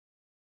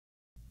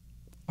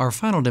Our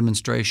final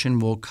demonstration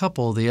will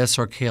couple the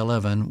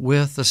SRK-11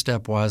 with the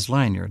stepwise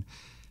lanyard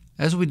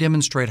as we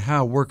demonstrate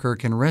how a worker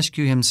can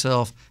rescue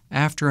himself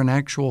after an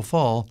actual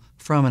fall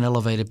from an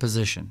elevated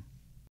position.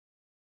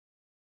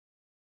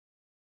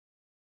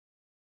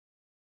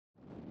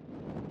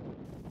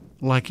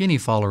 Like any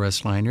fall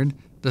arrest lanyard,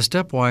 the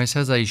stepwise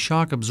has a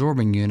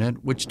shock-absorbing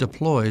unit which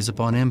deploys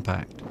upon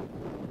impact.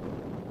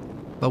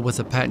 But with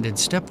the patented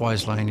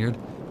stepwise lanyard,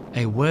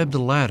 a webbed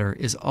ladder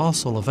is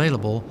also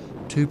available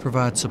to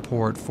provide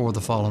support for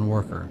the fallen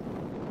worker.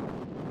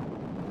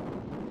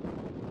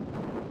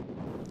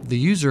 The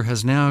user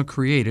has now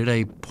created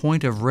a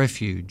point of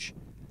refuge,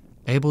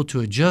 able to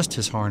adjust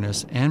his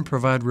harness and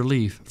provide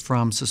relief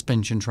from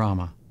suspension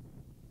trauma.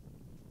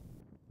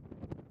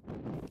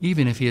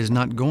 Even if he is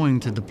not going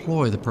to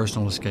deploy the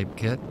personal escape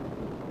kit,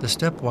 the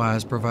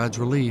stepwise provides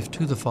relief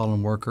to the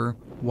fallen worker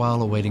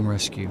while awaiting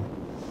rescue.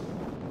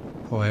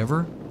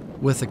 However,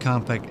 with the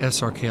compact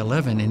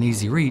SRK-11 in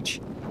easy reach,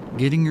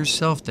 getting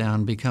yourself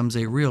down becomes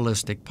a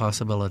realistic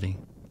possibility.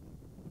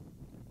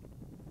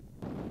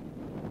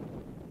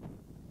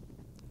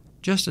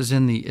 Just as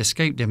in the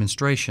escape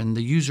demonstration,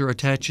 the user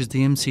attaches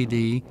the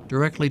MCD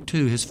directly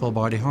to his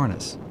full-body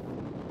harness.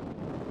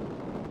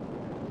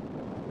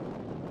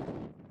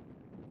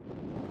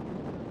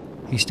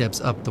 He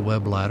steps up the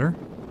web ladder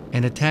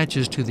and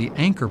attaches to the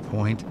anchor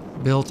point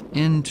built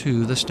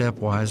into the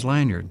stepwise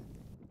lanyard.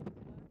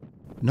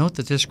 Note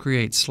that this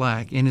creates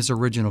slack in his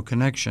original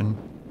connection,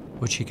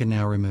 which he can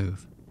now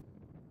remove.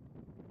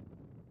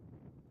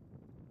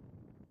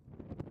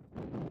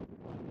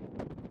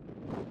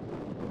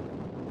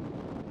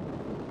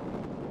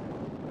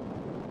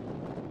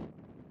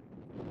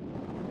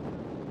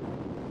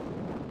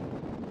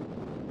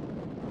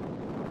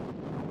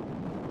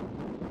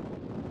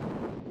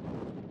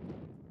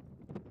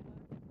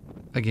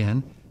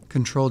 Again,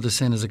 controlled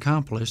descent is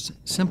accomplished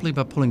simply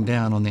by pulling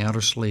down on the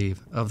outer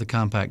sleeve of the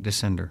compact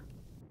descender.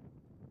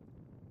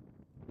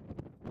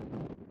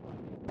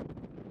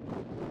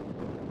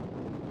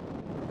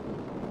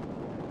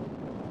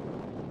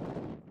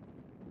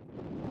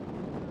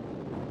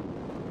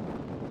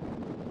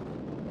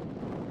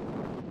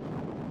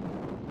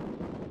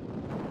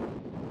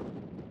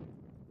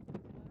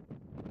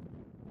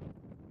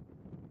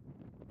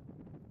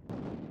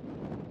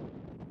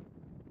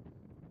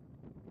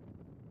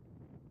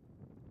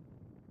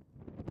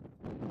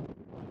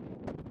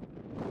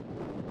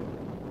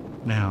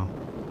 Now,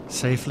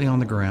 safely on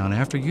the ground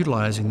after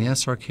utilizing the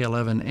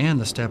SRK-11 and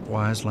the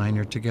stepwise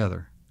lanyard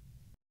together.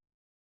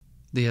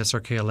 The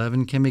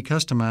SRK-11 can be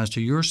customized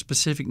to your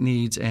specific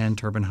needs and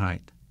turbine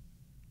height.